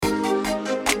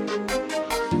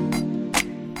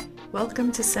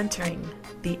Welcome to Centering,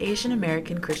 the Asian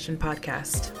American Christian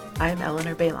podcast. I'm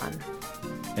Eleanor Bailon.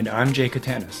 And I'm Jay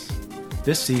Katanis.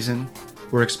 This season,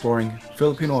 we're exploring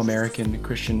Filipino American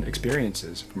Christian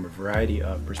experiences from a variety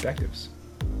of perspectives.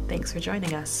 Thanks for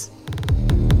joining us.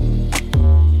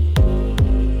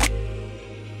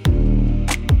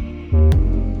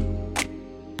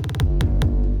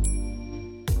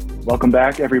 Welcome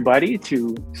back, everybody,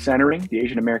 to Centering, the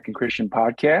Asian American Christian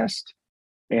podcast,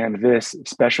 and this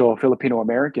special Filipino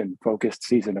American focused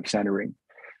season of Centering.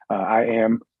 I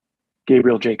am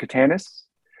Gabriel J. Katanis,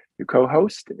 your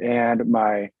co-host, and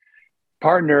my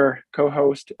partner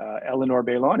co-host, Eleanor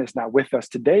Bailon, is not with us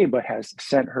today, but has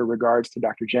sent her regards to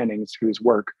Dr. Jennings, whose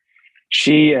work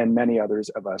she and many others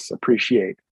of us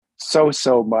appreciate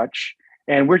so much.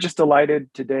 And we're just delighted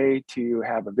today to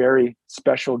have a very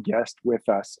special guest with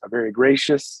us, a very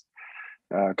gracious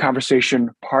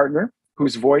conversation partner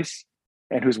whose voice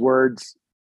and whose words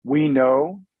we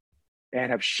know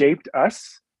and have shaped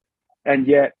us. And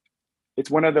yet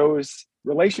it's one of those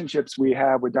relationships we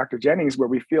have with Dr. Jennings where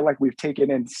we feel like we've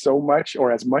taken in so much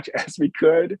or as much as we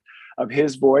could of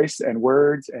his voice and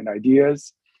words and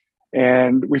ideas.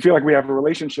 And we feel like we have a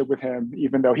relationship with him,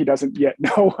 even though he doesn't yet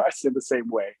know us in the same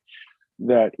way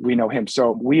that we know him.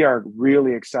 So we are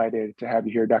really excited to have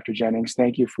you here, Dr. Jennings.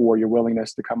 Thank you for your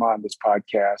willingness to come on this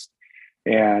podcast.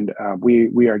 And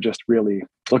we are just really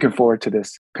looking forward to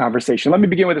this conversation. Let me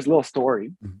begin with this little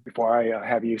story before I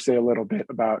have you say a little bit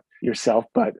about yourself.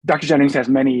 But Dr. Jennings has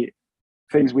many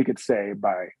things we could say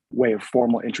by way of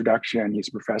formal introduction. He's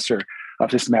a professor of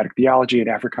systematic theology and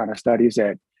Africana studies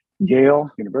at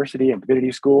Yale University and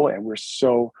Divinity School. And we're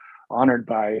so honored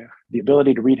by the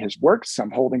ability to read his works. I'm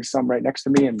holding some right next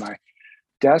to me in my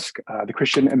desk. The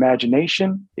Christian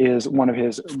Imagination is one of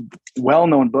his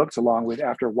well-known books, along with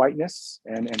After Whiteness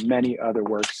and many other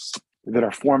works that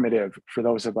are formative for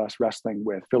those of us wrestling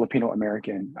with Filipino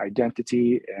American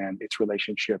identity and its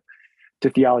relationship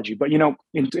to theology. But, you know,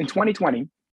 in 2020,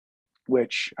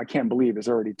 which I can't believe is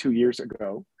already 2 years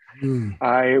ago,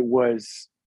 I was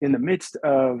in the midst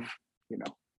of,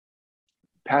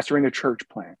 pastoring a church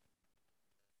plant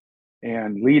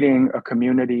and leading a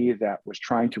community that was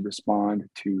trying to respond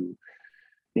to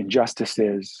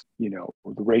injustices, the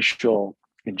racial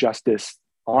injustice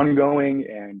ongoing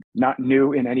and not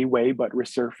new in any way, but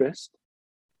resurfaced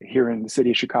here in the city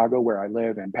of Chicago, where I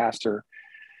live and pastor.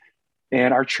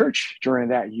 And our church during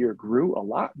that year grew a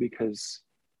lot because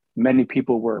many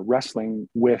people were wrestling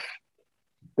with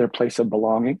their place of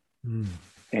belonging.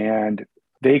 And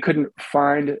they couldn't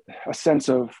find a sense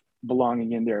of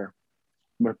belonging in their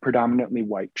predominantly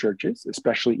white churches,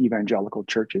 especially evangelical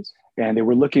churches. And they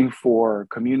were looking for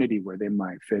community where they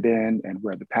might fit in and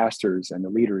where the pastors and the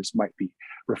leaders might be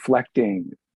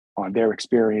reflecting on their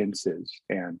experiences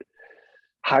and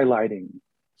highlighting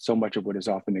so much of what is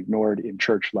often ignored in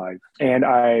church life. And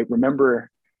I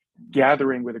remember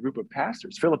gathering with a group of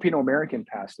pastors, Filipino American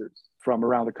pastors from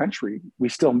around the country. We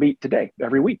still meet today,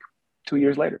 every week, 2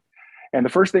 years later. And the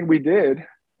first thing we did,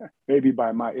 maybe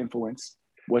by my influence,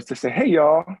 was to say, hey,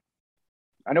 y'all,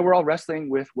 I know we're all wrestling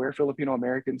with where Filipino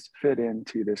Americans fit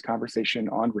into this conversation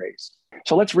on race.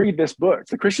 So let's read this book,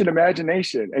 The Christian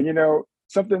Imagination. And,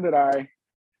 something that I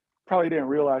probably didn't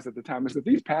realize at the time is that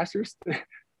these pastors,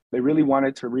 they really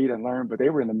wanted to read and learn, but they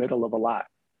were in the middle of a lot.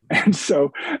 And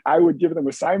so I would give them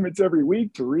assignments every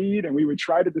week to read, and we would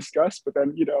try to discuss. But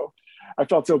then, I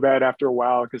felt so bad after a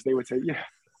while because they would say, yeah,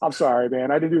 I'm sorry,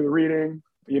 man, I didn't do the reading.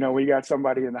 We got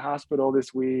somebody in the hospital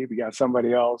this week. We got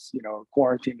somebody else,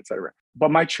 quarantine, et cetera.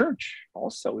 But my church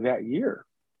also that year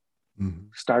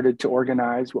started to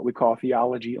organize what we call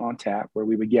Theology on Tap, where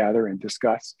we would gather and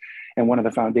discuss. And one of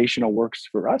the foundational works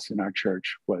for us in our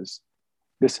church was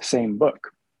this same book.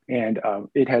 And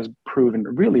it has proven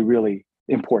really, really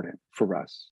important for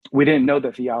us. We didn't know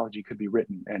that theology could be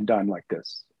written and done like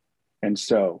this. And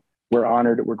so we're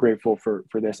honored, we're grateful for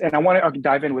this. And I want to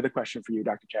dive in with a question for you,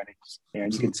 Dr. Jennings.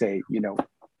 And you can say,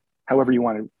 however you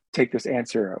want to take this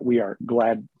answer, we are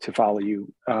glad to follow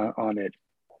you on it.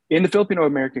 In the Filipino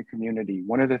American community,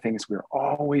 one of the things we're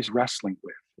always wrestling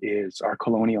with is our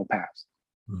colonial past.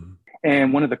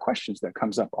 And one of the questions that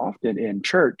comes up often in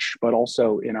church, but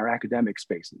also in our academic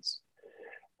spaces,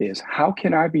 is how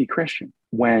can I be Christian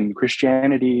when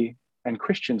Christianity and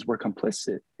Christians were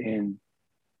complicit in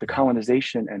the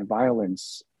colonization and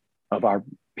violence of our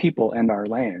people and our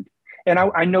land? And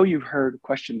I know you've heard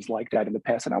questions like that in the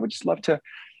past, and I would just love to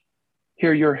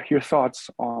hear your thoughts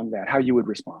on that, how you would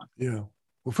respond. Yeah.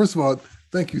 Well, first of all,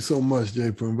 thank you so much,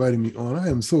 Jay, for inviting me on. I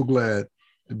am so glad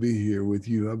to be here with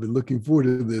you. I've been looking forward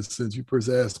to this since you first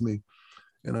asked me,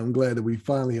 and I'm glad that we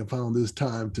finally have found this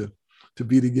time to to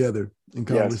be together in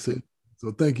Yes. conversation.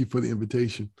 So thank you for the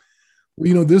invitation.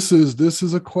 Well, this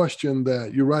is a question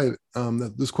that you're right.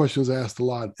 That this question is asked a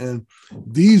lot, and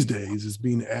these days it's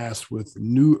being asked with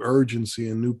new urgency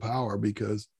and new power,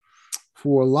 because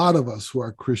for a lot of us who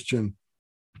are Christian,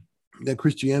 that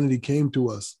Christianity came to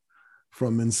us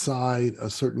from inside a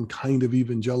certain kind of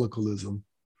evangelicalism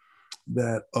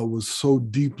that was so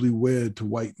deeply wed to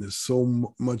whiteness,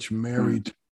 so much married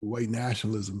to white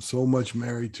nationalism, so much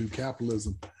married to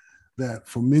capitalism, that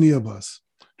for many of us,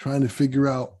 trying to figure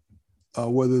out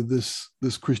whether this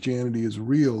Christianity is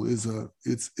real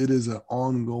it is an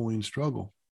ongoing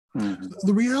struggle. Mm-hmm.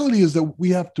 The reality is that we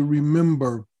have to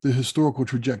remember the historical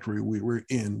trajectory we're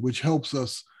in, which helps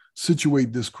us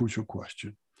situate this crucial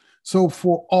question. So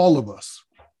for all of us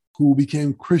who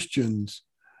became Christians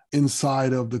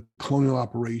inside of the colonial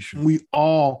operation, we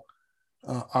all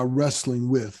are wrestling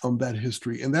with that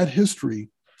history. And that history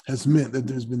has meant that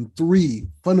there's been three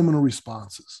fundamental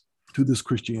responses to this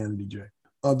Christianity, Jay.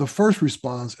 The first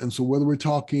response, and so whether we're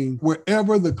talking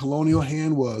wherever the colonial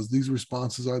hand was, these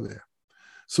responses are there.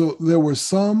 So there were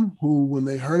some who, when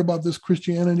they heard about this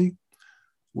Christianity,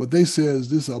 what they said is,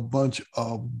 this is a bunch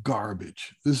of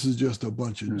garbage. This is just a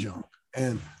bunch of junk.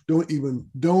 And don't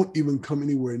even come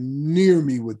anywhere near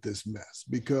me with this mess,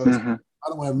 because I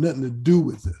don't have nothing to do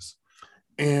with this.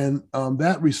 And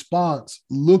that response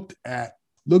looked at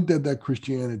that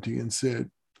Christianity and said,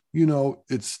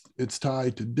 it's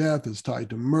tied to death, it's tied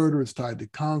to murder, it's tied to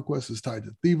conquest, it's tied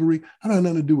to thievery. I don't have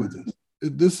nothing to do with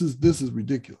this. This is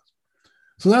ridiculous.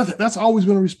 So that's always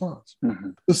been a response.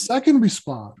 Mm-hmm. The second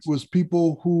response was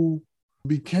people who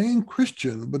became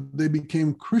Christian, but they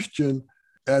became Christian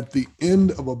at the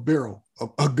end of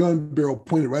a gun barrel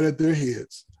pointed right at their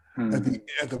heads,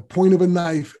 at the point of a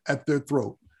knife at their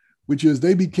throat, which is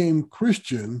they became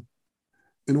Christian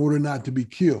in order not to be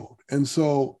killed. And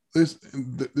so this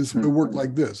it worked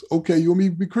like this. Okay, you want me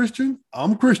to be Christian?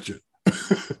 I'm Christian.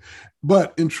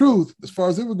 But in truth, as far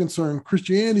as they were concerned,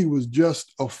 Christianity was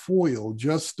just a foil,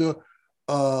 just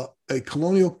a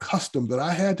colonial custom that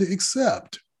I had to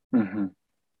accept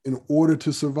in order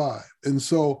to survive. And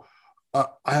so I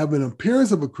have an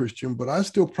appearance of a Christian, but I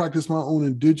still practice my own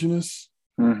indigenous,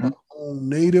 my own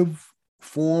native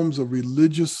forms of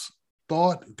religious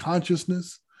thought,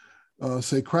 consciousness,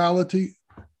 sacrality,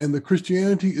 and the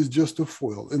Christianity is just a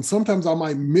foil. And sometimes I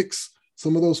might mix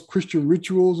some of those Christian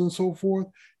rituals and so forth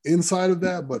inside of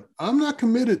that, but I'm not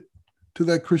committed to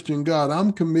that Christian God.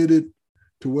 I'm committed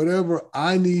to whatever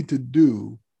I need to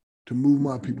do to move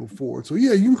my people forward. So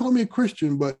yeah, you can call me a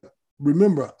Christian, but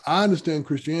remember, I understand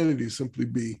Christianity to simply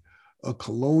be a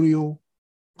colonial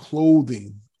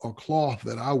clothing or cloth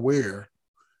that I wear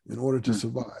in order to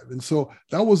survive. And so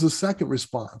that was the second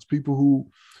response. People who,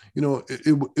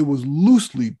 it was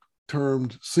loosely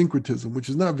termed syncretism, which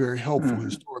is not very helpful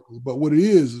historically, but what it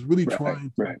is really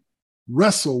trying to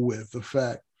wrestle with the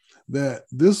fact that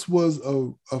this was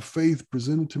a faith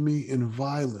presented to me in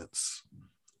violence.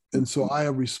 And so I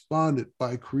have responded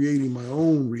by creating my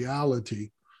own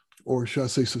reality, or should I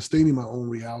say, sustaining my own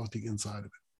reality inside of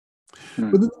it.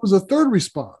 But then there was a third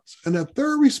response. And that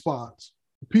third response,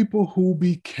 people who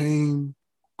became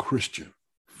Christian,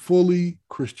 fully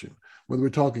Christian, whether we're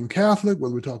talking Catholic,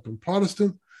 whether we're talking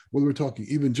Protestant, whether we're talking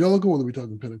evangelical, whether we're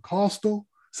talking Pentecostal,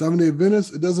 Seventh-day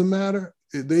Adventist, it doesn't matter.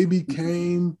 They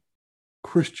became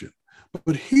Christian.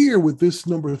 But here with this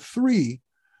number 3,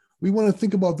 we want to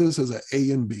think about this as an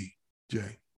A and B,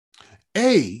 Jay.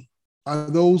 A are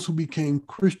those who became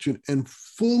Christian and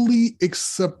fully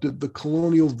accepted the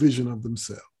colonial vision of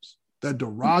themselves, that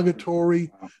derogatory,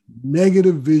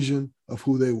 negative vision of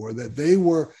who they were, that they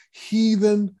were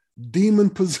heathen,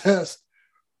 demon-possessed,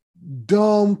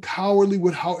 dumb, cowardly,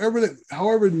 with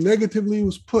however negatively it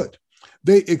was put.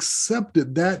 They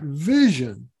accepted that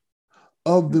vision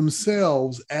of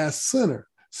themselves as sinner.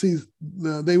 See,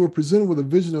 they were presented with a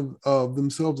vision of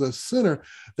themselves as sinner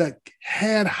that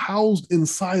had housed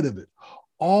inside of it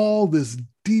all this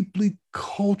deeply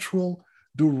cultural,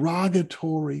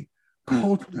 derogatory,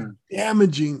 culturally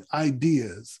damaging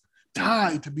ideas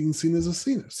tied to being seen as a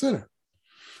sinner.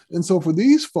 And so for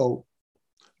these folk,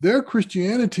 their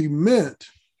Christianity meant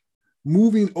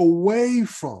moving away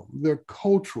from their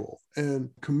cultural and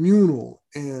communal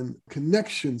and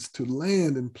connections to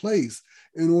land and place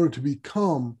in order to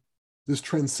become this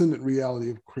transcendent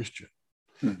reality of Christian.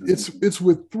 It's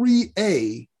with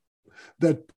 3A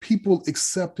that people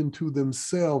accept into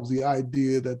themselves the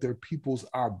idea that their peoples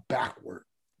are backward.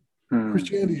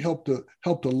 Christianity helped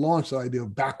to launch the idea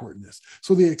of backwardness.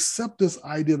 So they accept this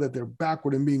idea that they're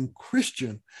backward, and being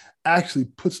Christian actually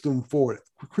puts them forward.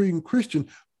 Being Christian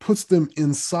puts them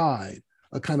inside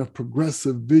a kind of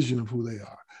progressive vision of who they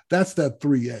are. That's that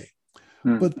 3A.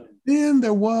 Hmm. But then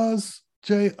there was,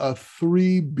 Jay, a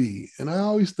 3B. And I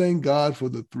always thank God for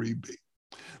the 3B.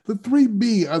 The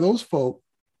 3B are those folk,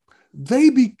 they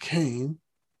became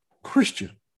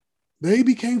Christian. They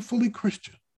became fully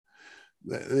Christian.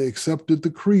 They accepted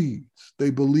the creeds. They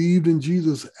believed in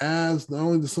Jesus as not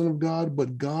only the Son of God,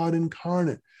 but God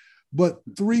incarnate. But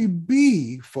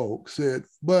 3B folks said,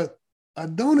 but I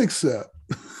don't accept,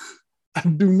 I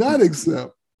do not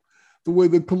accept the way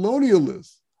the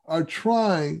colonialists are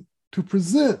trying to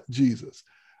present Jesus.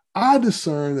 I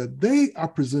discern that they are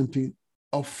presenting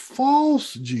a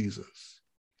false Jesus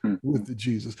with the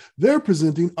Jesus. They're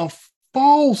presenting a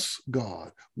false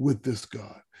God with this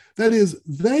God. That is,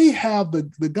 they have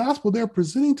the gospel they're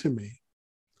presenting to me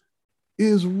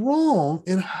is wrong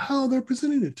in how they're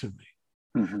presenting it to me.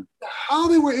 Mm-hmm. How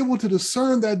they were able to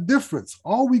discern that difference,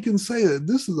 all we can say that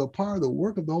this is a part of the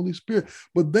work of the Holy Spirit,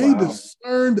 but they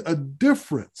discerned a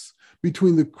difference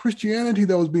between the Christianity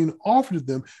that was being offered to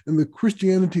them and the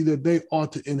Christianity that they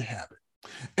ought to inhabit.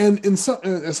 And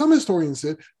as some historians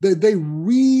said, that they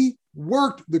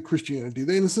reworked the Christianity.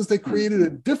 In a sense, they created a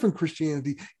different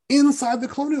Christianity inside the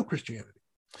colonial Christianity.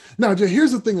 Now, Jay,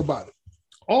 here's the thing about it.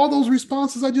 All those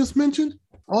responses I just mentioned,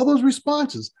 all those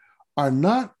responses are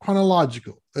not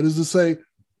chronological. That is to say,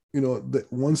 that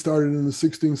one started in the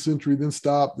 16th century, then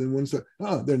stopped, then one started.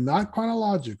 They're not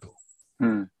chronological.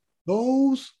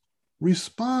 Those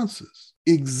responses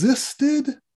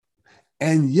existed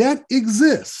and yet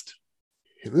exist.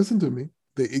 Listen to me.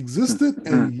 They existed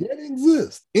and yet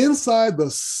exist inside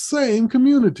the same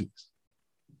communities.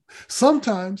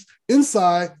 Sometimes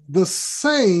inside the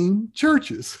same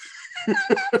churches.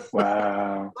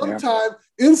 Wow. Sometimes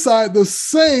inside the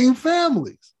same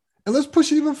families. And let's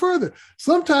push it even further.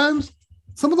 Sometimes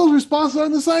some of those responses are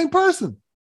in the same person.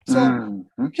 So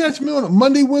you catch me on a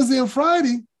Monday, Wednesday, and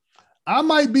Friday, I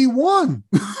might be one.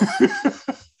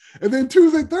 And then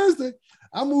Tuesday, Thursday,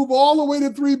 I move all the way to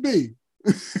 3B.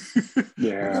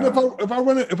 Yeah. And if I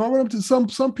run up to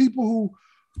some people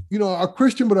who, are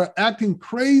Christian but are acting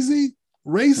crazy,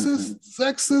 racist,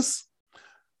 sexist,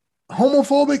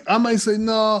 homophobic, I might say,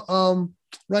 no,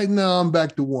 right now I'm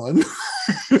back to one.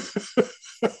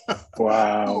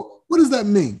 Wow. So what does that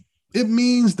mean? It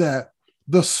means that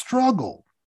the struggle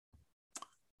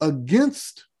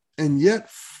against and yet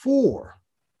for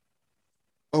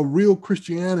a real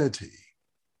Christianity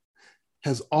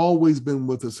has always been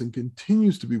with us and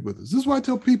continues to be with us. This is why I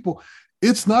tell people,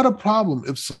 it's not a problem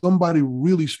if somebody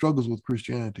really struggles with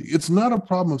Christianity. It's not a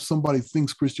problem if somebody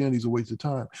thinks Christianity is a waste of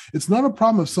time. It's not a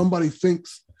problem if somebody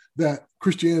thinks that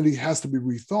Christianity has to be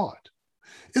rethought.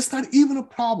 It's not even a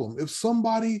problem if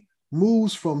somebody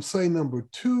moves from, say, number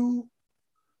 2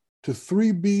 to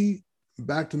 3B,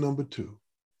 back to number 2,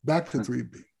 back to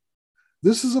 3B.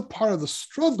 This is a part of the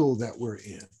struggle that we're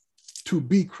in to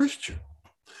be Christian.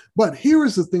 But here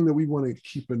is the thing that we want to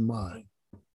keep in mind.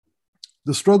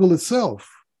 The struggle itself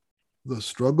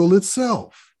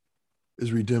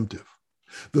is redemptive.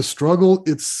 The struggle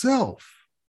itself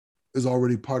is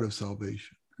already part of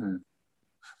salvation.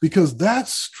 Because that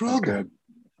struggle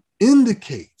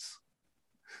indicates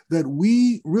that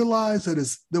we realize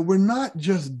that we're not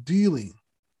just dealing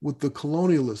with the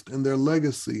colonialists and their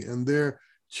legacy and their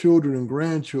children and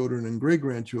grandchildren and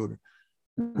great-grandchildren.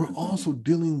 We're also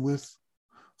dealing with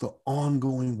the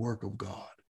ongoing work of God.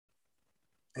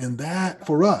 And that,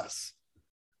 for us,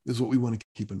 is what we want to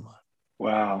keep in mind.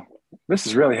 Wow. This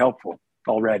is really helpful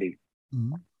already.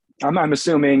 I'm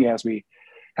assuming as we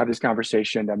have this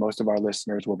conversation that most of our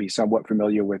listeners will be somewhat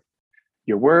familiar with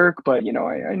your work, but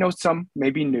I know some may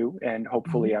be new, and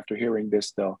hopefully after hearing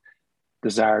this, they'll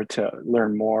desire to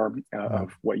learn more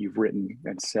of what you've written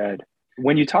and said.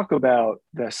 When you talk about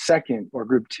the second, or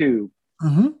group 2,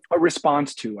 a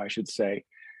response to, I should say,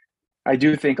 I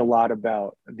do think a lot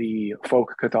about the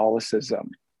folk Catholicism.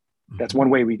 That's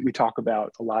one way we talk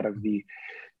about a lot of the,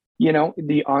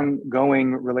 the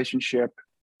ongoing relationship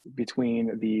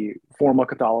between the formal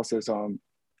Catholicism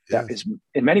that is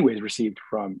in many ways received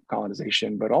from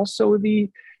colonization, but also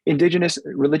the indigenous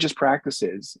religious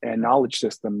practices and knowledge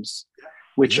systems,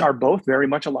 which are both very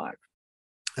much alive.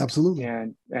 Absolutely.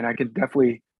 And I can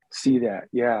definitely see that.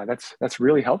 Yeah, that's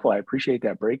really helpful. I appreciate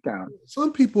that breakdown.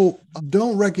 Some people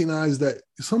don't recognize that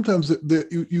sometimes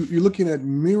you're looking at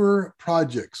mirror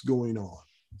projects going on.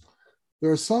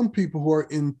 There are some people who are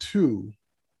in two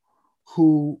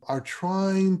who are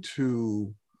trying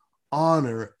to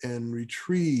honor and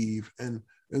retrieve and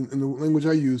in the language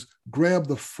I use, grab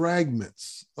the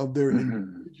fragments of their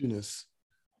indigenous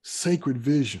sacred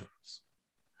visions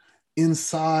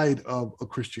inside of a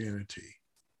Christianity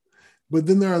But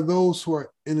then there are those who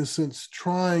are, in a sense,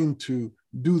 trying to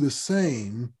do the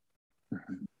same,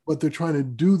 but they're trying to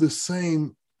do the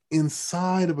same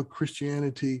inside of a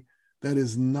Christianity that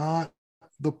is not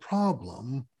the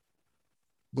problem,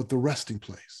 but the resting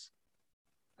place.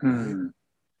 Right?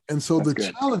 And so the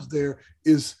challenge there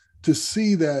is to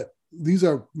see that these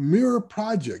are mirror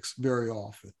projects very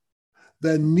often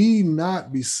that need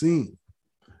not be seen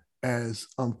as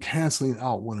canceling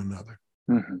out one another.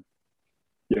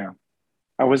 Yeah.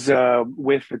 I was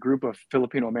with a group of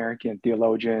Filipino American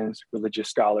theologians, religious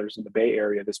scholars in the Bay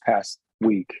Area this past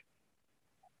week.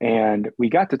 And we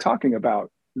got to talking about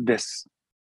this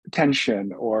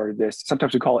tension, or this,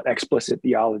 sometimes we call it explicit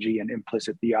theology and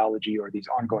implicit theology, or these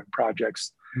ongoing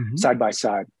projects side by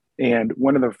side. And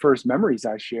one of the first memories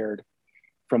I shared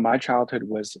from my childhood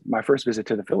was my first visit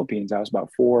to the Philippines. I was about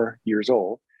 4 years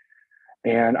old,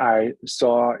 and I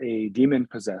saw a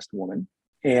demon-possessed woman.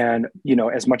 And, you know,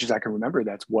 as much as I can remember,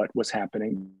 that's what was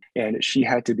happening. And she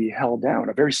had to be held down,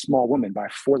 a very small woman, by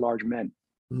 4 large men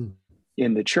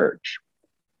in the church.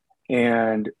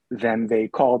 And then they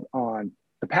called on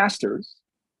the pastors,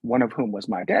 one of whom was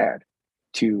my dad,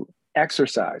 to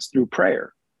exorcise through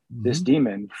prayer this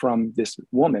demon from this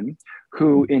woman,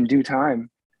 who in due time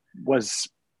was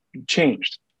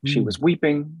changed. She was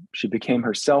weeping. She became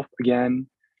herself again.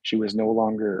 She was no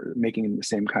longer making the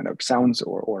same kind of sounds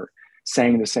or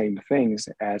saying the same things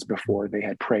as before they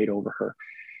had prayed over her.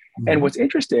 And what's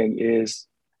interesting is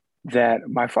that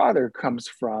my father comes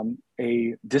from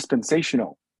a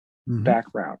dispensational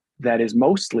background that is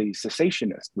mostly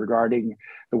cessationist regarding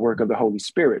the work of the Holy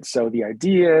Spirit. So the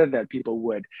idea that people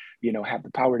would, you know, have the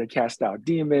power to cast out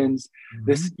demons,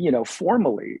 this, you know,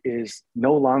 formally is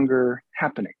no longer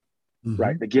happening,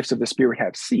 right? The gifts of the Spirit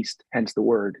have ceased, hence the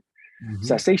word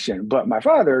cessation. But my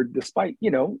father, despite,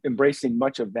 you know, embracing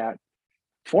much of that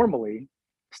formally,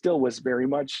 still was very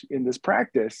much in this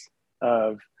practice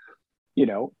of, you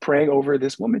know, praying over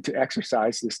this woman to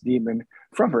exorcise this demon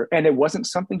from her. And it wasn't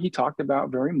something he talked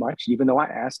about very much, even though I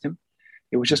asked him.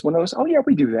 It was just one of those, oh yeah,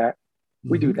 we do that.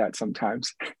 We do that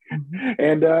sometimes.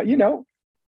 And, you know,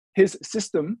 his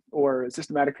system or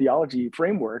systematic theology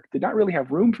framework did not really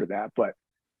have room for that, but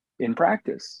in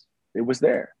practice, it was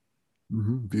there.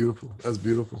 Beautiful. That's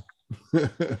beautiful.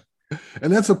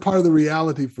 And that's a part of the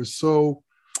reality for so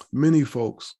many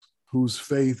folks whose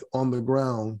faith on the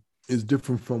ground is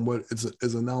different from what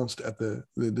is announced at the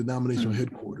denominational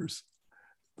headquarters.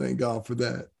 Thank God for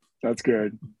that. That's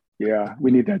good. Yeah,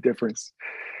 we need that difference.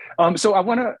 So I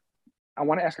want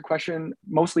to ask a question,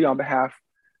 mostly on behalf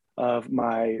of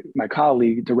my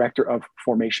colleague, Director of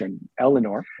Formation,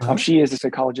 Eleanor. She is a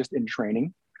psychologist in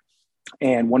training.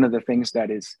 And one of the things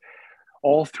that is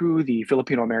all through the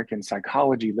Filipino American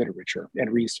psychology literature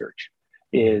and research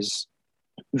is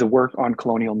the work on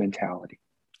colonial mentality.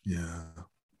 Yeah.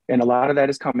 And a lot of that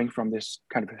is coming from this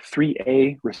kind of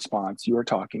 3A response you were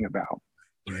talking about,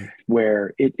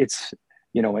 where it's,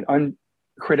 you know, an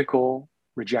uncritical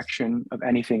rejection of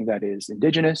anything that is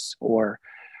indigenous or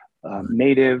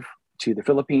native to the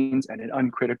Philippines, and an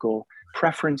uncritical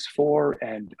preference for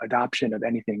and adoption of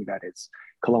anything that is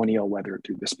colonial, whether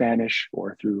through the Spanish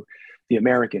or through the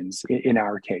Americans in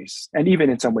our case, and even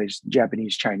in some ways,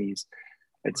 Japanese, Chinese,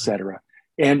 etc.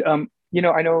 And, you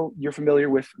know, I know you're familiar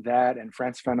with that and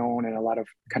Frantz Fanon and a lot of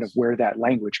kind of where that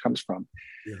language comes from.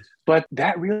 But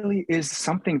that really is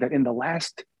something that in the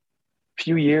last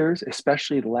few years,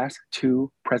 especially the last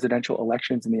 2 presidential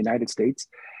elections in the United States,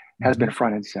 has been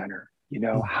front and center. You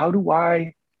know, how do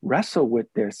I wrestle with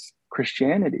this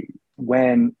Christianity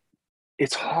when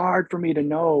it's hard for me to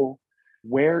know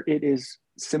where it is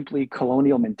simply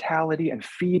colonial mentality and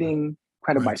feeding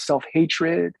kind of my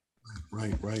self-hatred?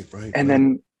 And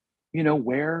then, you know,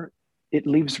 where it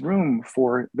leaves room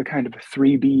for the kind of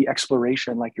 3B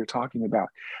exploration like you're talking about.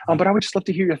 But I would just love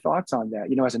to hear your thoughts on that.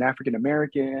 You know, as an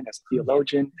African-American, as a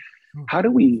theologian, how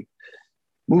do we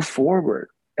move forward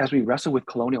as we wrestle with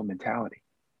colonial mentality?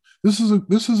 This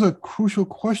is a crucial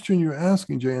question you're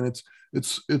asking, Jay, and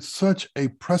it's such a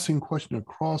pressing question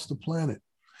across the planet.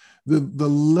 The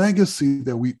legacy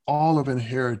that we all have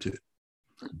inherited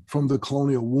from the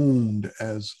colonial wound,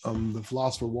 as the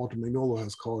philosopher Walter Mignolo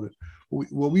has called it,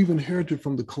 what we've inherited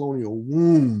from the colonial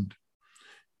wound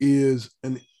is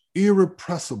an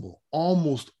irrepressible,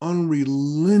 almost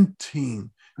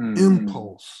unrelenting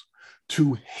impulse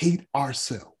to hate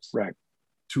ourselves.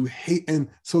 To hate. And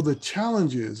so the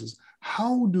challenge is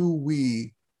how do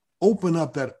we open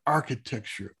up that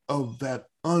architecture of that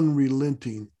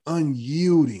unrelenting,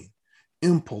 unyielding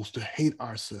impulse to hate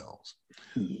ourselves?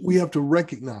 We have to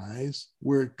recognize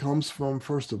where it comes from,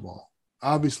 first of all.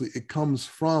 obviously it comes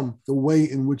from the way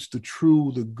in which the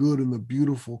true, the good, and the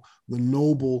beautiful, the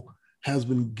noble has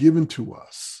been given to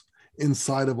us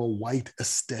inside of a white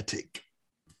aesthetic.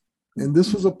 And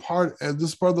this was this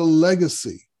is part of the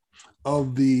legacy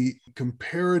of the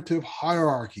comparative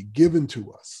hierarchy given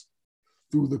to us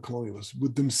through the colonialists,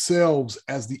 with themselves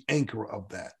as the anchor of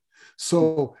that.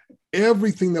 So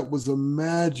everything that was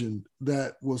imagined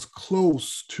that was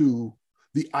close to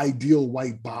the ideal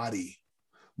white body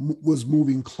was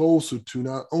moving closer to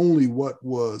not only what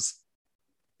was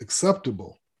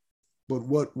acceptable, but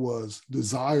what was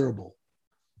desirable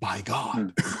by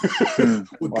God,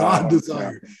 what God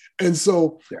desired. Yeah. And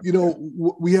so, you know,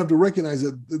 we have to recognize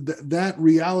that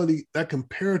reality, that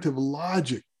comparative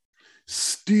logic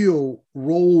still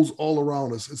rolls all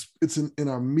around us. It's in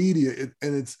our media,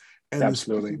 and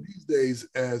especially these days,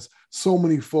 as so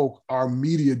many folk are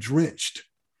media drenched,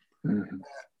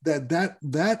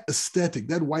 that aesthetic,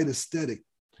 that white aesthetic,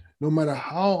 no matter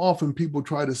how often people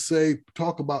try to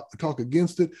talk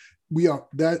against it,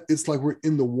 it's like we're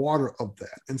in the water of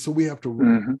that. And so we have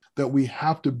to that we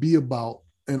have to be about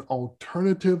an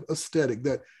alternative aesthetic,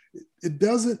 that it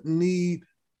doesn't need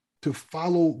to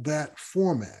follow that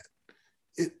format.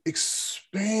 It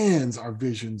expands our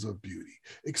visions of beauty,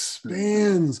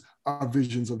 expands our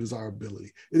visions of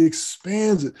desirability. It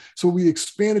expands it. So we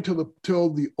expand it till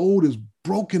the old is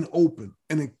broken open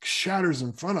and it shatters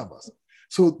in front of us.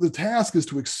 So the task is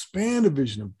to expand a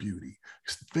vision of beauty,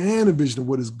 expand a vision of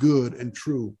what is good and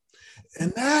true.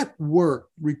 And that work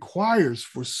requires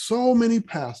for so many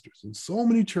pastors and so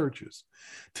many churches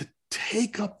to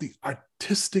take up the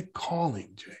artistic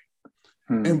calling, Jay.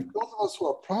 And those of us who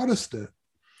are Protestant,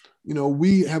 you know,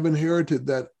 we have inherited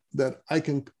that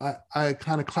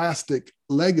iconoclastic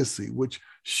legacy, which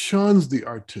shuns the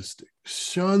artistic,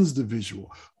 shuns the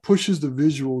visual, pushes the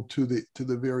visual to the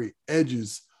very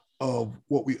edges of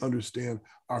what we understand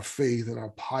our faith and our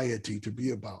piety to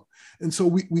be about. And so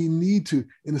we need to,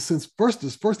 in a sense,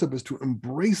 this first step is to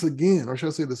embrace again, or should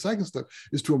I say the second step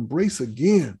is to embrace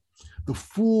again the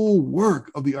full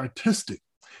work of the artistic.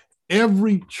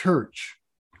 Every church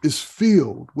is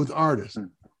filled with artists.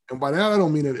 And by that, I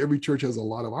don't mean that every church has a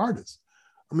lot of artists.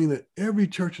 I mean that every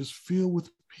church is filled with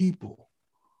people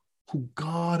who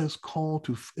God has called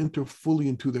to enter fully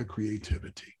into their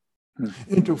creativity,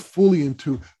 enter fully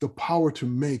into the power to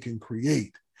make and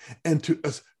create, and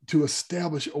to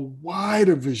establish a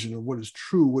wider vision of what is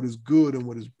true, what is good, and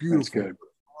what is beautiful, and what is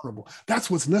honorable.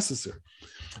 That's what's necessary.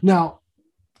 Now,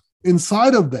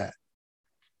 inside of that,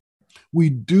 we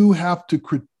do have to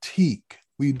critique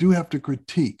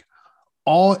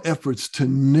all efforts to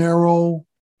narrow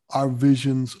our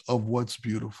visions of what's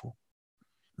beautiful.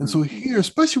 And so here,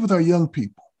 especially with our young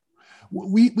people,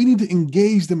 we need to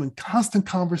engage them in constant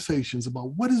conversations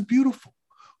about what is beautiful.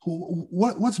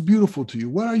 What's beautiful to you?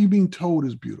 What are you being told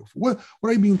is beautiful? What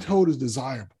are you being told is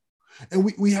desirable?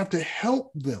 And we have to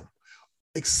help them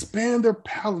expand their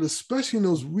palette, especially in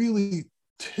those really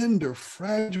tender,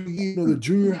 fragile, the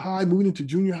junior high, moving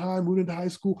into high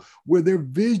school, where their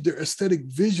aesthetic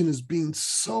vision is being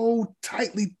so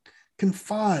tightly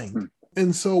confined.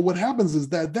 And so what happens is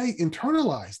that they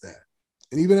internalize that.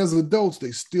 And even as adults,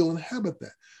 they still inhabit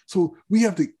that. So we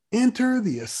have to enter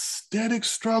the aesthetic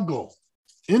struggle,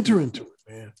 enter into it,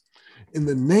 man, in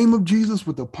the name of Jesus,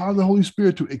 with the power of the Holy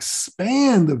Spirit, to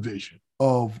expand the vision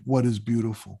of what is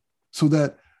beautiful, so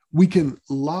that we can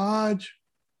lodge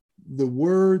the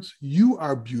words, "You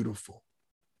are beautiful,"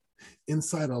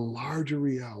 inside a larger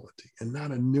reality and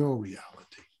not a narrow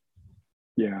reality.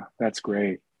 Yeah, that's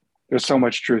great. There's so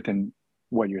much truth in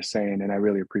what you're saying, and I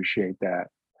really appreciate that.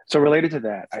 So related to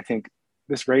that, I think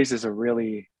this raises a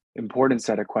really important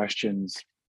set of questions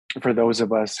for those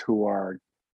of us who are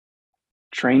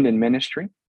trained in ministry,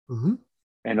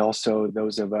 and also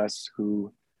those of us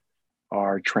who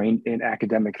are trained in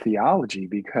academic theology,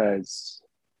 because,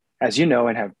 as you know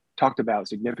and have talked about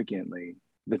significantly,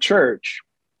 the church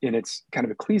in its kind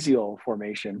of ecclesial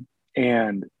formation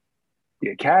and the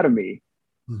academy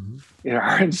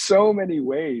are in so many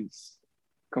ways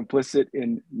complicit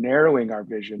in narrowing our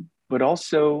vision, but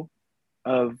also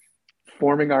of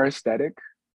forming our aesthetic.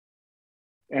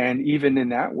 And even in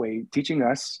that way, teaching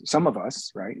us, some of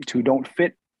us, right, to don't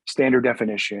fit standard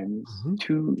definitions,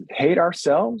 to hate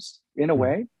ourselves in a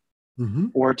way,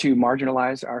 or to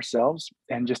marginalize ourselves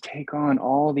and just take on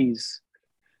all these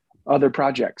other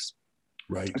projects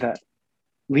that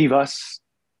leave us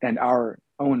and our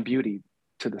own beauty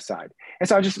to the side. And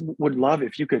so I just would love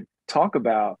if you could talk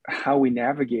about how we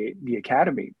navigate the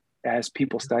academy as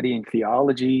people studying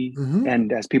theology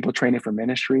and as people training for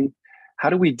ministry.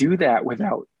 How do we do that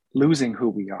without losing who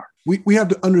we are. We have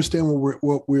to understand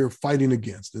what we're fighting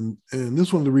against. And this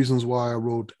is one of the reasons why I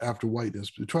wrote After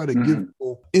Whiteness, to try to give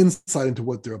people insight into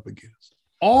what they're up against.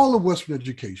 All of Western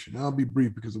education, I'll be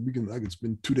brief because I could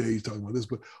spend 2 days talking about this,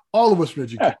 but all of Western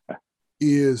education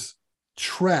is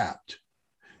trapped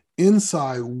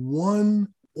inside one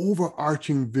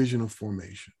overarching vision of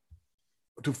formation,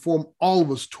 to form all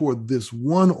of us toward this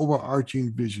one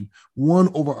overarching vision, one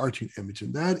overarching image.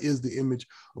 And that is the image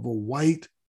of a white,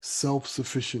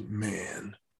 self-sufficient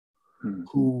man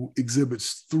who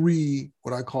exhibits 3,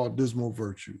 what I call dismal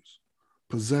virtues: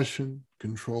 possession,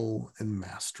 control, and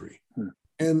mastery.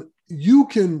 And you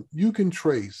can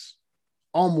trace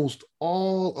almost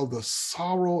all of the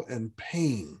sorrow and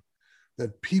pain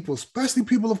that people, especially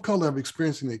people of color, have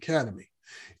experienced in the academy,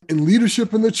 in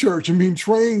leadership in the church and being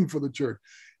trained for the church,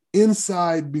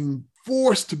 inside being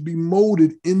forced to be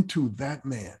molded into that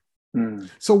man.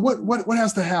 So what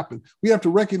has to happen? We have to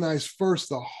recognize first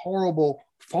the horrible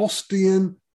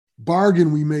Faustian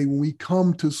bargain we made when we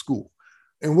come to school.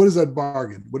 And what is that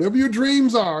bargain? Whatever your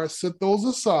dreams are, set those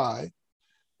aside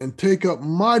and take up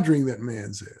my dream, that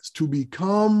man says, to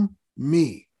become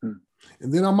me.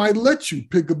 And then I might let you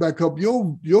pick back up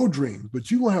your dreams,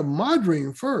 but you're going to have my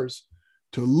dream first,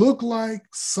 to look like,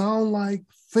 sound like,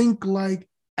 think like,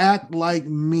 act like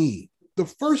me. The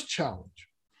first challenge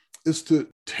is to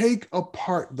take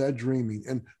apart that dreaming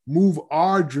and move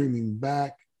our dreaming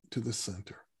back to the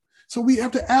center. So we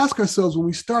have to ask ourselves when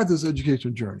we start this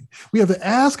educational journey, we have to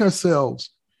ask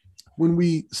ourselves when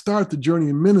we start the journey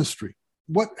in ministry,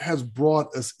 what has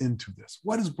brought us into this?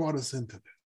 What has brought us into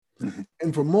this?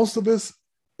 And for most of us,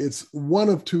 it's one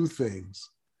of 2 things.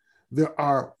 There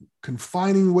are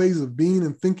confining ways of being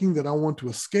and thinking that I want to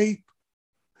escape.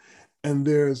 And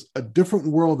there's a different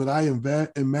world that I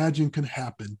imagine can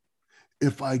happen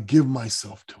if I give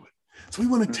myself to it. So we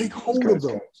want to take hold of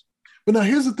those. But now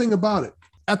here's the thing about it.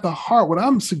 At the heart, what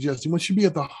I'm suggesting, what should be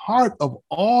at the heart of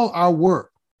all our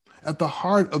work, at the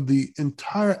heart of the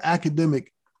entire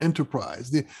academic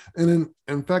enterprise, and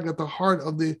in fact, at the heart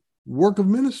of the work of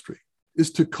ministry,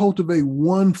 is to cultivate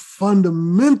one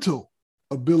fundamental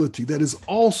ability that is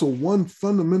also one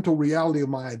fundamental reality of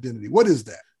my identity. What is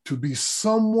that? To be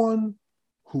someone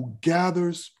who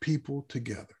gathers people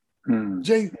together.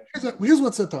 Jay, here's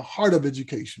what's at the heart of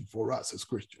education for us as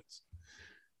Christians.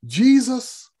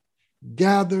 Jesus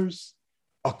gathers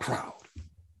a crowd.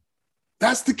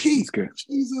 That's the key.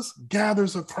 Jesus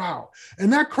gathers a crowd.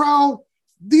 And that crowd,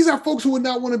 these are folks who would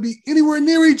not want to be anywhere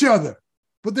near each other,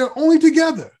 but they're only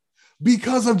together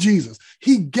because of Jesus.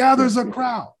 He gathers a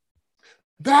crowd.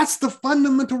 That's the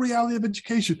fundamental reality of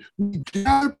education. We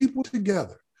gather people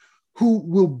together who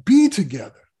will be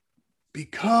together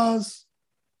because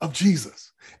of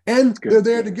Jesus. And they're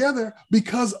there together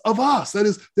because of us. That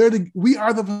is, we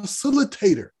are the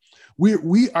facilitator.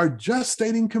 We are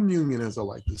gestating communion, as I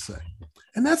like to say.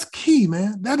 And that's key,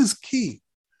 man. That is key.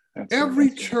 Every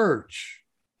church,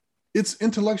 its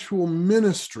intellectual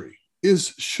ministry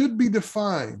should be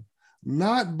defined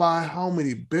not by how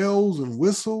many bells and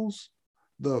whistles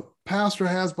the pastor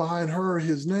has behind her or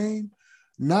his name,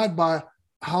 not by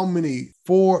how many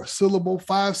 4-syllable,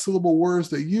 5-syllable words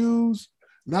they use,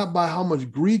 not by how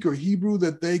much Greek or Hebrew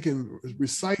that they can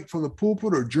recite from the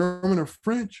pulpit or German or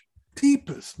French.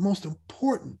 Deepest, most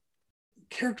important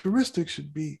characteristic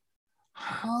should be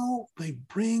how they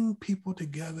bring people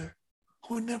together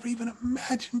who would never even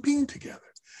imagine being together.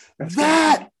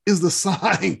 That is the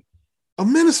sign of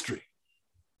ministry.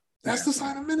 That's the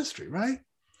sign of ministry, right?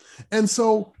 And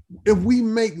so if we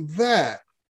make that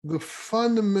the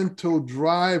fundamental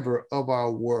driver of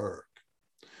our work,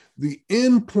 the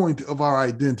end point of our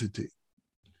identity,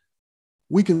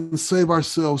 we can save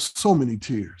ourselves so many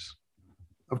tears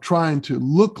of trying to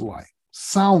look like,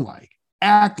 sound like,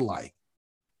 act like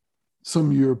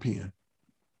some European,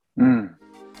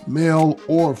 male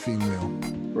or female.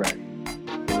 Right.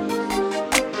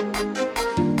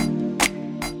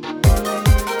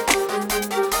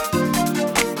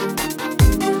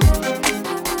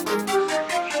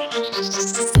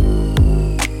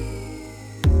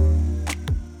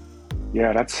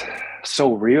 Yeah, that's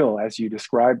so real as you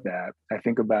describe that. I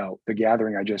think about the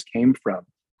gathering I just came from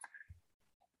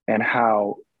and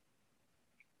how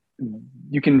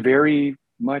you can very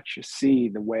much see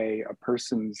the way a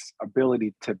person's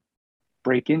ability to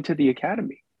break into the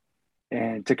academy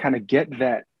and to kind of get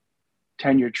that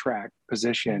tenure track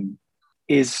position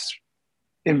is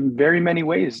in very many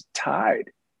ways tied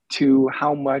to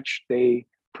how much they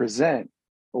present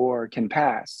or can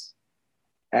pass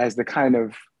as the kind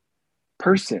of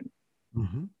person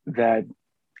that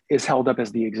is held up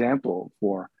as the example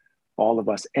for all of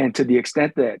us. And to the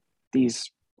extent that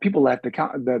these people at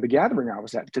the gathering I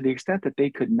was at, to the extent that they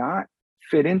could not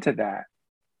fit into that,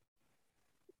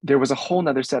 there was a whole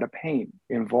nother set of pain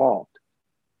involved,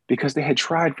 because they had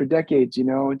tried for decades,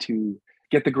 to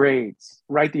get the grades,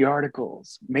 write the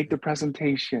articles, make the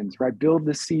presentations, right, build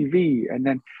the CV, and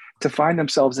then to find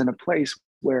themselves in a place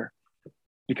where,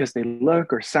 because they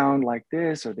look or sound like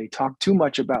this, or they talk too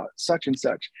much about such and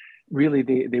such, really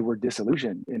they were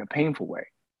disillusioned in a painful way.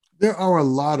 There are a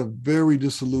lot of very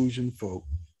disillusioned folk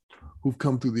who've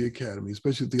come through the academy,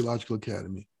 especially the Theological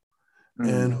Academy,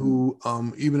 and who,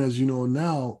 even as you know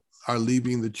now, are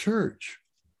leaving the church,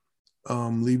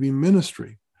 leaving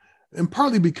ministry, and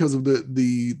partly because of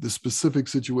the specific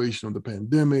situation of the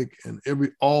pandemic and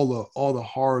all the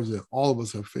horrors that all of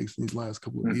us have faced in these last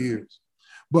couple of years.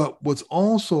 But what's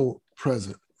also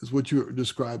present is what you're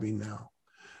describing now,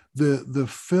 the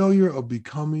failure of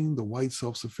becoming the white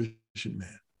self-sufficient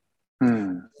man.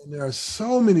 And there are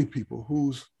so many people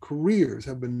whose careers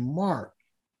have been marked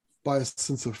by a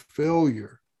sense of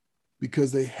failure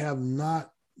because they have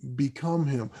not become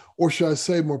him. Or should I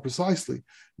say more precisely,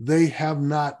 they have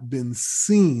not been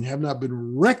seen, have not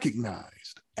been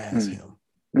recognized as him,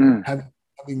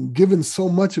 having given so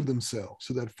much of themselves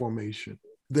to that formation.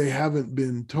 They haven't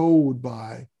been told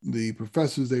by the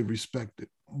professors they've respected,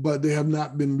 but they have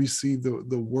not been received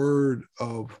the word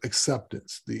of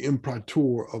acceptance, the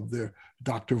imprimatur of their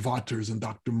Dr. Vaters and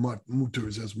Dr.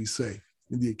 Mutters, as we say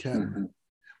in the academy.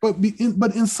 But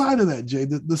inside of that, Jay,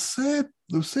 the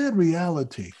sad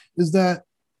reality is that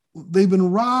they've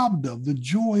been robbed of the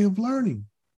joy of learning,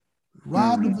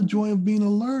 robbed of the joy of being a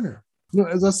learner.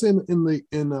 As I said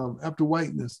in After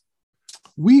Whiteness,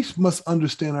 we must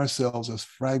understand ourselves as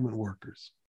fragment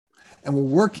workers, and we're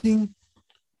working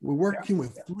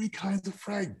with three kinds of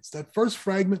fragments. That first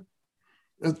fragment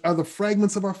are the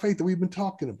fragments of our faith that we've been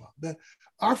talking about. That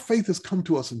our faith has come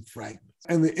to us in fragments.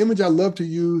 And the image I love to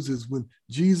use is when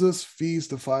Jesus feeds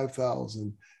the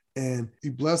 5,000 and he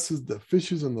blesses the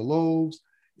fishes and the loaves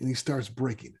and he starts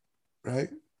breaking it, right?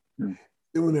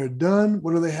 And when they're done,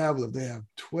 what do they have left? They have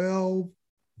 12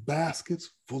 baskets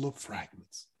full of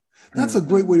fragments. That's a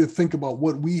great way to think about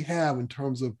what we have in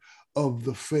terms of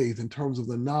the faith, in terms of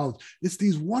the knowledge. It's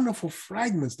these wonderful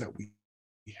fragments that we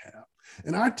have.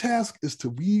 And our task is to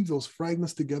weave those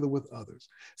fragments together with others.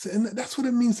 So, and that's what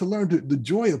it means to learn the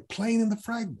joy of playing in the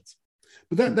fragments.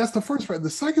 But that's the first fragment. The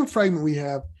second fragment we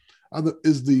have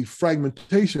is the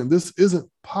fragmentation. This isn't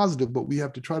positive, but we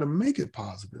have to try to make it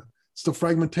positive. It's the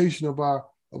fragmentation of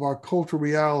our cultural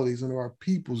realities and of our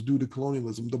peoples due to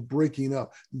colonialism, the breaking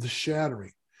up, the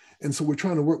shattering. And so we're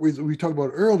trying to work with, we talked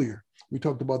about earlier, we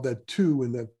talked about that 2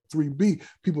 and that 3B,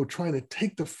 people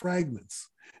take the fragments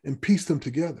and piece them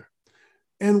together.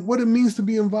 And what it means to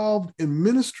be involved in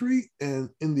ministry and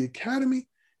in the academy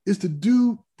is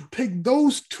to take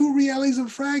those 2 realities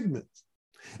and fragments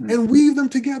and weave them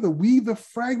together, weave the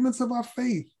fragments of our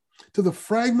faith to the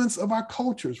fragments of our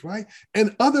cultures, right?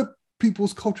 And other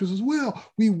people's cultures as well.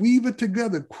 We weave it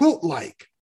together, quilt-like.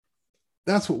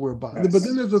 That's what we're about. Yes. But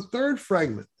then there's a third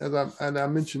fragment, as I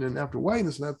mentioned in After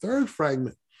Whiteness, and that third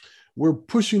fragment, we're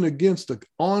pushing against the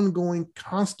ongoing,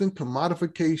 constant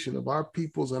commodification of our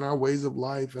peoples and our ways of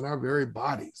life and our very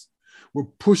bodies. We're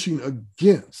pushing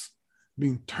against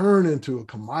being turned into a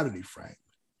commodity fragment.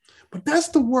 But that's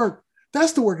the work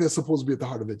that's supposed to be at the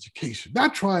heart of education,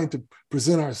 not trying to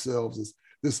present ourselves as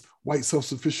this white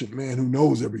self-sufficient man who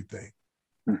knows everything.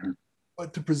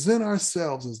 But to present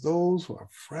ourselves as those who are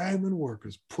fragment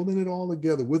workers, pulling it all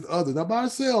together with others. Now, by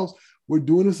ourselves, we're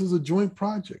doing this as a joint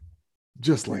project,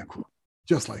 just like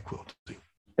quilting.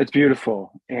 It's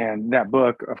beautiful. And that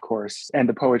book, of course, and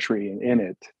the poetry in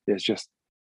it is just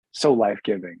so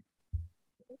life-giving.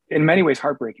 In many ways,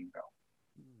 heartbreaking, though,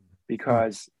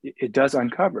 because it does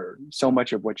uncover so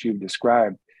much of what you've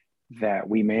described that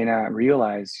we may not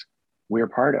realize we're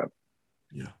part of.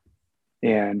 Yeah.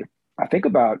 And I think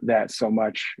about that so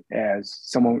much as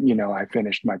someone, I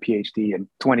finished my PhD in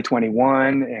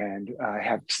 2021 and I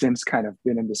have since kind of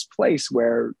been in this place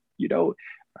where,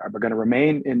 are we going to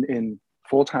remain in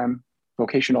full-time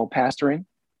vocational pastoring,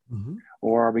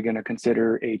 or are we going to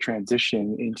consider a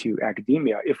transition into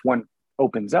academia if one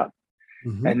opens up?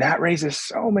 And that raises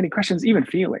so many questions, even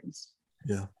feelings,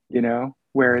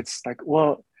 where it's like,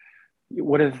 well,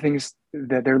 what are the things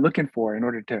that they're looking for in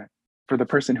order for the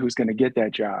person who's going to get that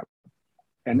job?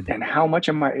 And how much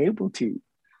am I able to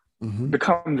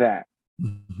become that?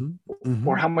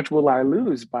 Or how much will I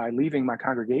lose by leaving my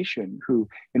congregation, who,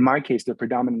 in my case, they're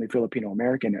predominantly Filipino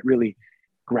American. It really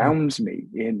grounds me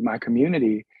in my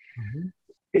community.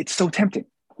 It's so tempting,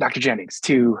 Dr. Jennings,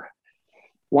 to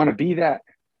want to be that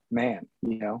man,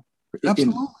 you know,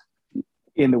 Absolutely.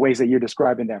 in the ways that you're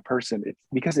describing that person. It's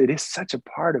because it is such a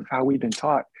part of how we've been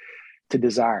taught to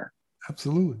desire.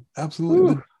 Absolutely.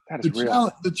 Absolutely. Ooh, that is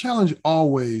real. The challenge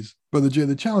always, Brother Jay,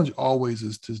 the challenge always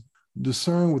is to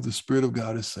discern what the Spirit of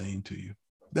God is saying to you.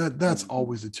 That's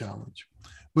always a challenge.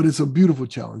 But it's a beautiful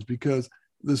challenge because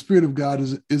the Spirit of God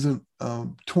isn't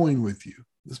toying with you.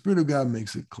 The Spirit of God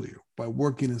makes it clear by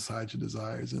working inside your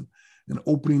desires and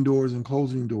opening doors and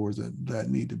closing doors that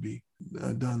need to be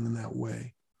done in that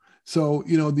way. So,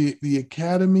 you know, the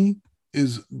academy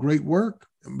is great work,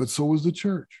 but so is the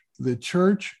church. The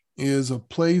church is a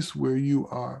place where you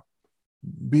are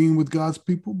being with God's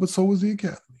people, but so is the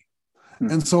academy.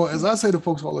 And so, as I say to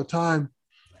folks all the time,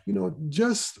 you know,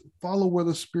 just follow where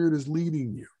the Spirit is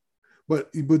leading you. But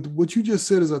what you just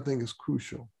said I think is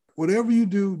crucial. Whatever you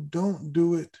do, don't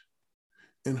do it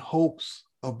in hopes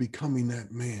of becoming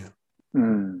that man.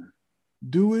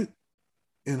 Do it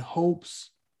in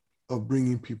hopes of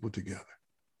bringing people together.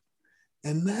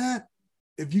 And that,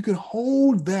 if you can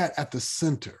hold that at the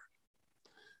center,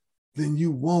 then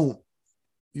you won't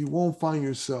find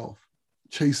yourself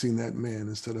chasing that man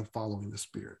instead of following the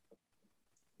Spirit.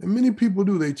 And many people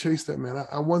do, they chase that man.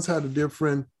 I once had a dear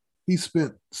friend, he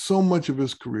spent so much of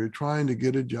his career trying to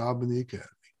get a job in the academy.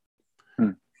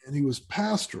 And he was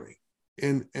pastoring.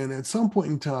 And at some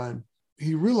point in time,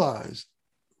 he realized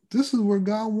this is where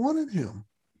God wanted him.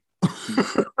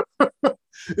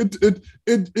 It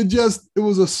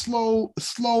was a slow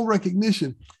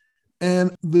recognition.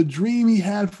 And the dream he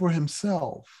had for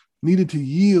himself needed to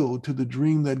yield to the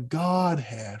dream that God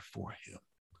had for him.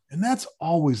 And that's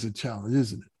always a challenge,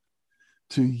 isn't it?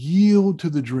 To yield to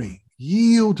the dream.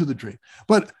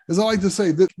 But as I like to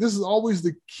say, this is always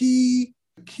the key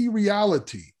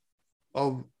reality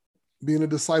of being a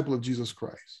disciple of Jesus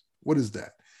Christ. What is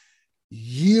that?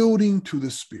 Yielding to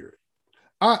the Spirit.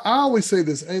 I always say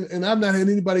this, and I've not had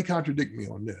anybody contradict me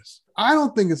on this. I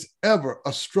don't think it's ever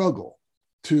a struggle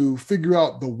to figure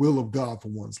out the will of God for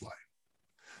one's life.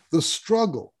 The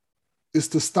struggle is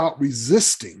to stop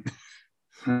resisting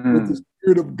what the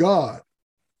Spirit of God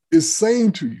is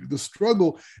saying to you. The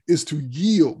struggle is to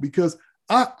yield, because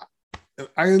I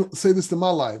say this to my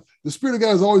life. The Spirit of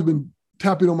God has always been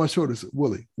tapping on my shoulder.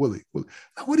 Willie. Now,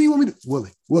 what do you want me to?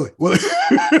 Willie.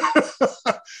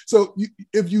 So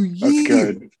if you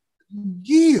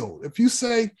yield, if you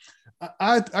say,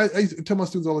 I tell my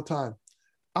students all the time,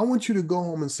 I want you to go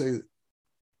home and say,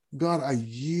 God, I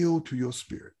yield to your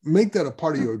Spirit. Make that a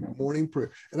part of your morning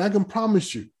prayer. And I can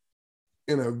promise you,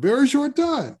 in a very short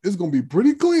time, it's going to be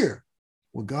pretty clear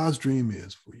what God's dream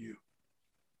is for you.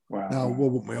 Wow. Now,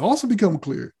 what may also become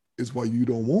clear is why you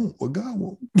don't want what God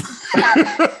wants.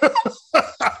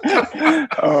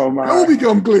 Oh my! That will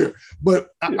become clear. But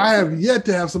I have yet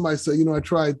to have somebody say, I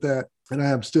tried that, and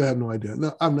I still have no idea.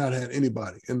 No, I've not had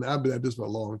anybody, and I've been at this for a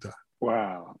long time.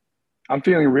 Wow. I'm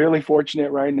feeling really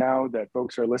fortunate right now that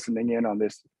folks are listening in on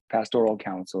this pastoral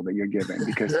counsel that you're giving,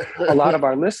 because a lot of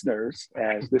our listeners,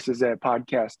 as this is a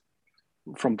podcast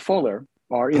from Fuller,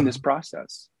 are in this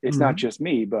process. It's not just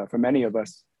me, but for many of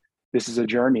us, this is a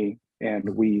journey, and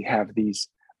we have these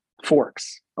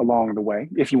forks along the way,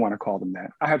 if you want to call them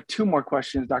that. I have two more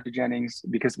questions, Dr. Jennings,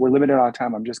 because we're limited on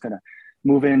time. I'm just going to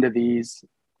move into these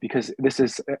because this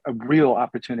is a real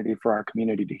opportunity for our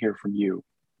community to hear from you.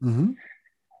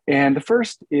 And the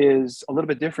first is a little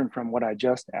bit different from what I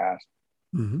just asked,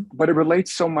 but it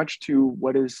relates so much to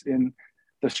what is in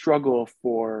the struggle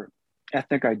for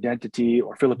ethnic identity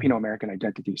or Filipino American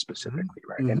identity specifically,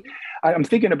 right? And I'm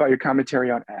thinking about your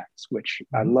commentary on Acts, which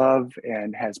I love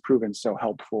and has proven so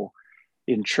helpful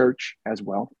in church as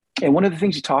well. And one of the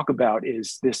things you talk about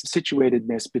is this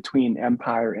situatedness between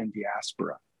empire and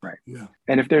diaspora, right? Yeah.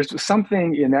 And if there's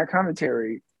something in that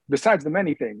commentary, besides the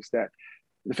many things that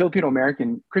the Filipino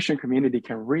American Christian community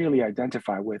can really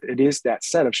identify with, it is that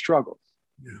set of struggles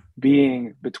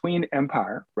being between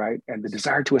empire, right? And the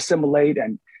desire to assimilate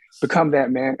and become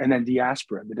that man, and then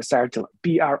diaspora, the desire to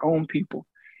be our own people,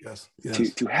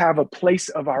 to have a place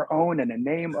of our own and a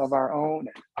name of our own,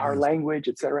 and our language,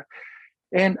 etc.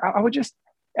 And I would just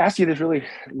ask you this really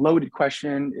loaded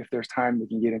question. If there's time, we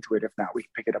can get into it. If not, we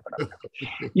can pick it up another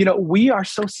time. We are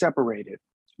so separated,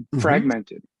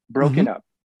 fragmented, broken up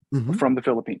from the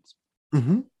Philippines.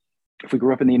 If we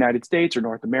grew up in the United States or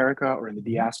North America or in the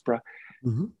diaspora,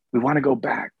 we want to go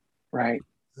back, right?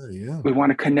 We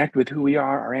want to connect with who we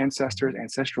are, our ancestors,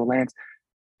 ancestral lands.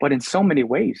 But in so many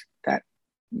ways, that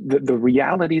the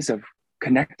realities of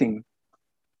connecting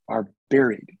are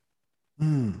buried.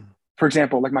 For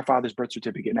example, like my father's birth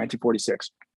certificate,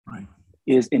 1946,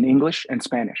 is in English and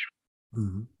Spanish,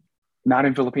 not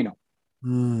in Filipino.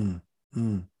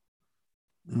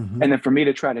 Mm-hmm. And then for me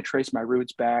to try to trace my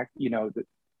roots back, the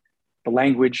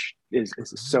language is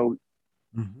so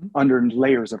under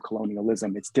layers of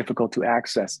colonialism. It's difficult to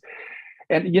access.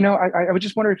 And, I would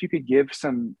just wonder if you could give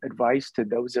some advice to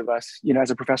those of us,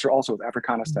 as a professor also of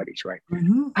Africana studies, right?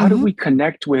 Mm-hmm. How do we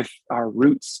connect with our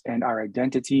roots and our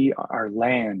identity, our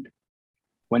land,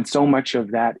 when so much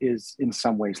of that is in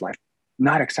some ways like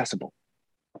not accessible?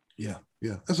 Yeah.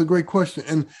 That's a great question.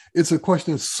 And it's a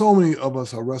question so many of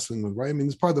us are wrestling with, right? I mean,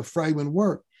 it's part of the fragment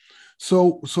work.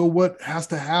 So what has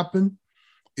to happen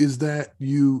is that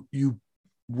you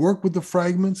work with the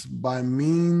fragments by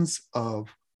means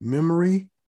of memory,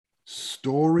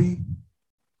 story,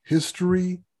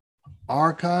 history,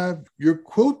 archive. You're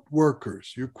quilt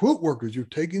workers. You're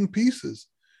taking pieces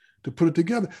to put it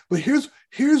together. But here's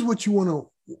what you want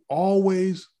to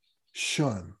always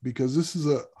shun, because this is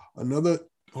another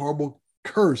horrible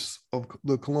curse of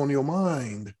the colonial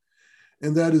mind,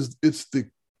 and that is it's the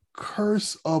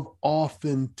curse of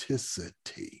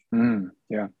authenticity.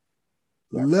 Yeah.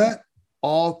 Let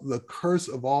all the curse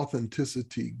of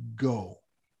authenticity go.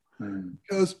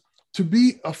 Because to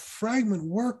be a fragment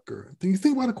worker, then you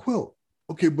think about a quilt.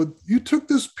 Okay, but you took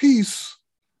this piece,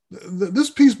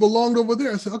 this piece belonged over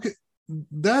there. I said, okay,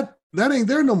 that ain't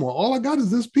there no more. All I got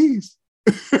is this piece.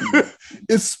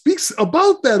 It speaks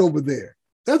about that over there.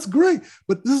 That's great,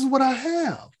 but this is what I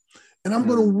have. And I'm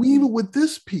going to weave it with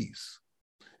this piece.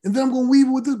 And then I'm going to weave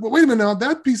it with this. But wait a minute now,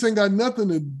 that piece ain't got nothing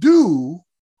to do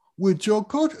with your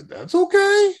culture. That's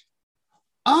okay.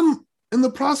 I'm in the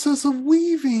process of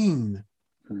weaving.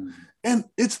 And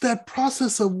it's that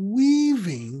process of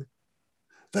weaving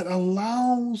that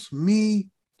allows me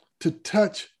to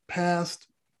touch past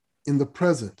in the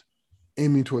present,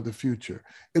 aiming toward the future.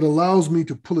 It allows me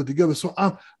to pull it together. So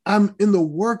I'm in the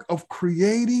work of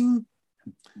creating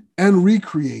and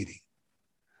recreating.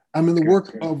 I'm in the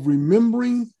work of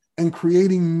remembering and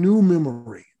creating new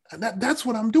memory. And that's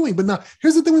what I'm doing. But now,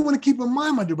 here's the thing we want to keep in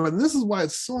mind, my dear brother. And this is why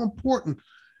it's so important,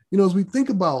 as we think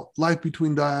about life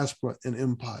between diaspora and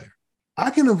empire.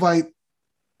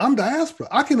 I'm diaspora.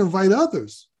 I can invite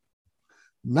others,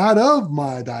 not of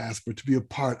my diaspora, to be a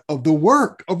part of the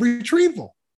work of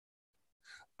retrieval.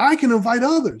 I can invite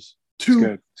others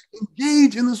to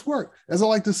engage in this work, as I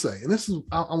like to say. And this is,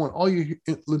 I want all you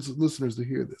listeners to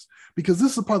hear this, because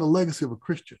this is part of the legacy of a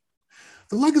Christian.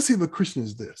 The legacy of a Christian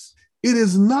is this. It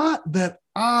is not that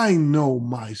I know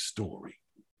my story,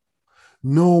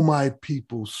 know my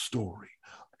people's story,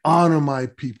 honor my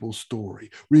people's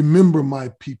story, remember my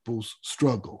people's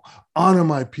struggle, honor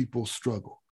my people's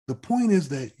struggle. The point is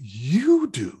that you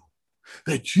do.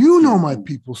 That you know my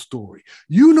people's story,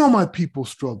 you know my people's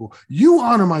struggle, you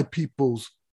honor my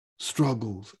people's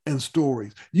struggles and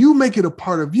stories. You make it a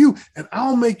part of you, and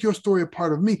I'll make your story a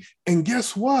part of me. And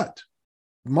guess what?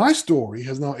 My story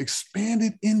has now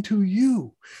expanded into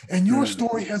you, and your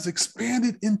story has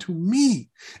expanded into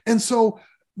me. And so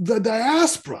the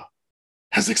diaspora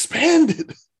has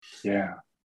expanded. Yeah.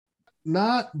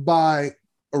 Not by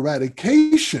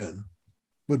eradication,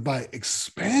 but by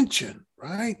expansion,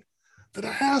 right? The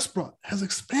diaspora has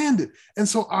expanded. And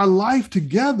so our life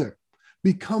together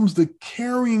becomes the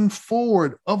carrying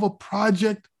forward of a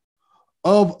project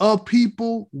of a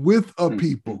people with a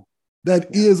people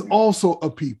that is also a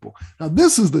people. Now,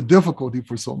 this is the difficulty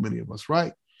for so many of us,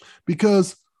 right?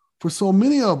 Because for so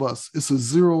many of us, it's a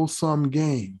zero-sum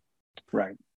game.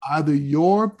 Right. Either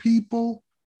your people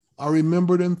are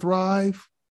remembered and thrive,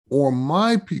 or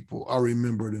my people are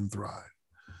remembered and thrive.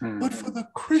 But for the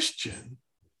Christian,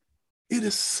 it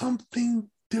is something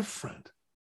different.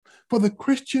 For the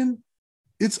Christian,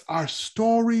 it's our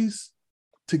stories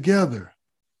together.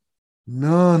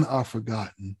 None are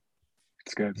forgotten.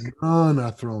 It's good. None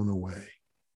are thrown away.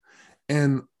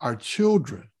 And our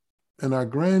children and our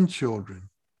grandchildren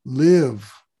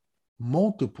live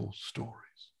multiple stories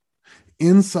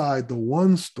inside the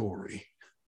one story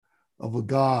of a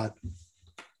God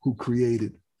who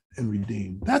created and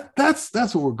redeemed. That's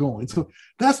what we're going. So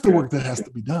that's the work that has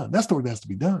to be done. That's the work that has to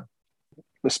be done.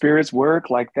 The Spirit's work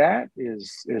like that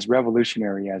is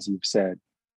revolutionary, as you've said.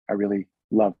 I really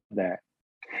love that.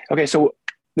 Okay, so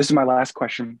this is my last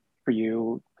question for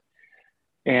you.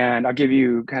 And I'll give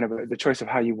you kind of the choice of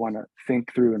how you want to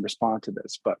think through and respond to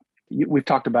this. But we've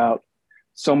talked about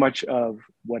so much of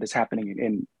what is happening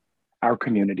in our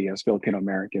community as Filipino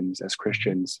Americans, as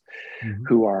Christians,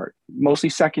 who are mostly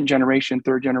second generation,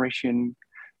 third generation,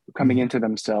 coming into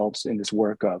themselves in this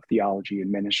work of theology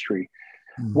and ministry.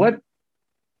 What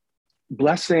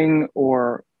blessing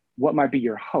or what might be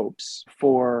your hopes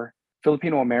for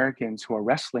Filipino Americans who are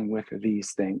wrestling with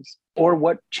these things? Or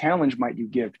what challenge might you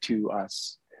give to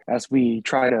us as we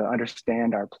try to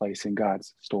understand our place in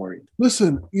God's story?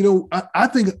 Listen, I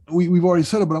think we've already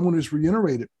said it, but I'm going to just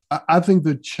reiterate it. I think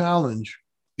the challenge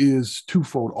is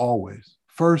twofold always.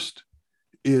 First,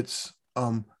 it's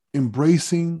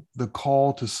embracing the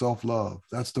call to self-love.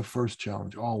 That's the first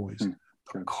challenge always.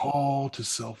 The call to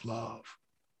self-love.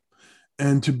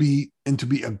 And to be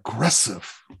aggressive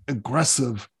in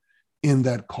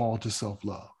that call to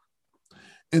self-love.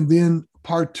 And then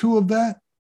part two of that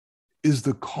is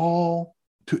the call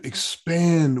to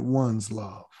expand one's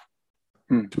love,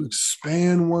 to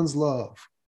expand one's love,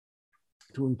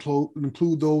 to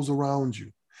include those around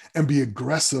you and be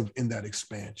aggressive in that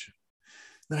expansion.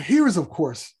 Now, here is, of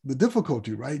course, the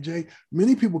difficulty, right, Jay?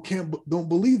 Many people don't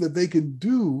believe that they can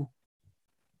do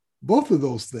both of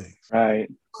those things. Right.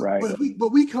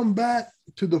 But we come back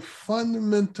to the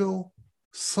fundamental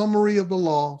summary of the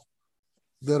law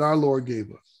that our Lord gave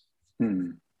us.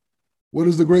 What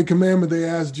is the great commandment? They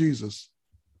asked Jesus.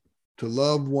 To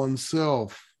love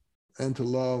oneself and to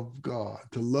love God.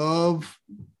 To love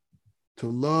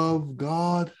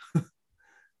God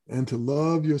and to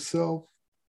love yourself,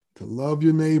 to love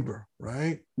your neighbor,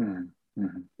 right?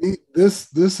 This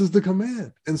is the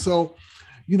command. And so,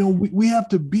 we have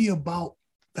to be about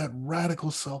that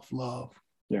radical self-love,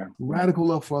 radical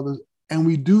love for others. And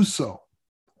we do so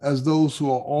as those who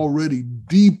are already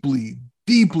deeply,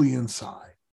 deeply inside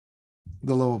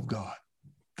the love of God.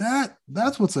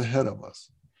 That's what's ahead of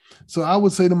us. So I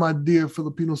would say to my dear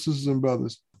Filipino sisters and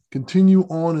brothers, continue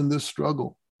on in this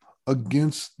struggle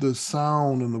against the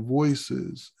sound and the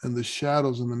voices and the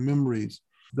shadows and the memories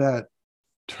that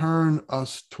turn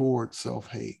us toward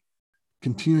self-hate.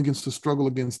 Continue against the struggle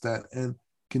against that and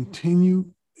continue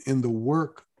in the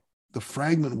work, the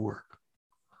fragment work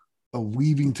of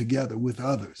weaving together with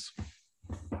others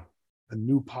a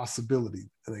new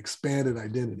possibility, an expanded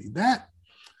identity. That,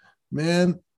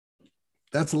 man,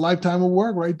 that's a lifetime of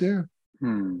work right there.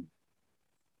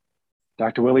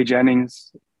 Dr. Willie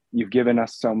Jennings, you've given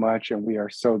us so much, and we are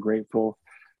so grateful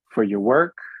for your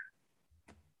work,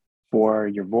 for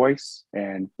your voice,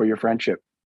 and for your friendship.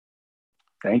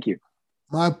 Thank you.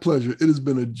 My pleasure. It has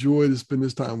been a joy to spend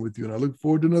this time with you, and I look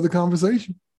forward to another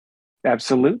conversation.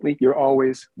 Absolutely. You're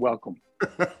always welcome.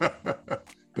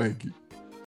 Thank you.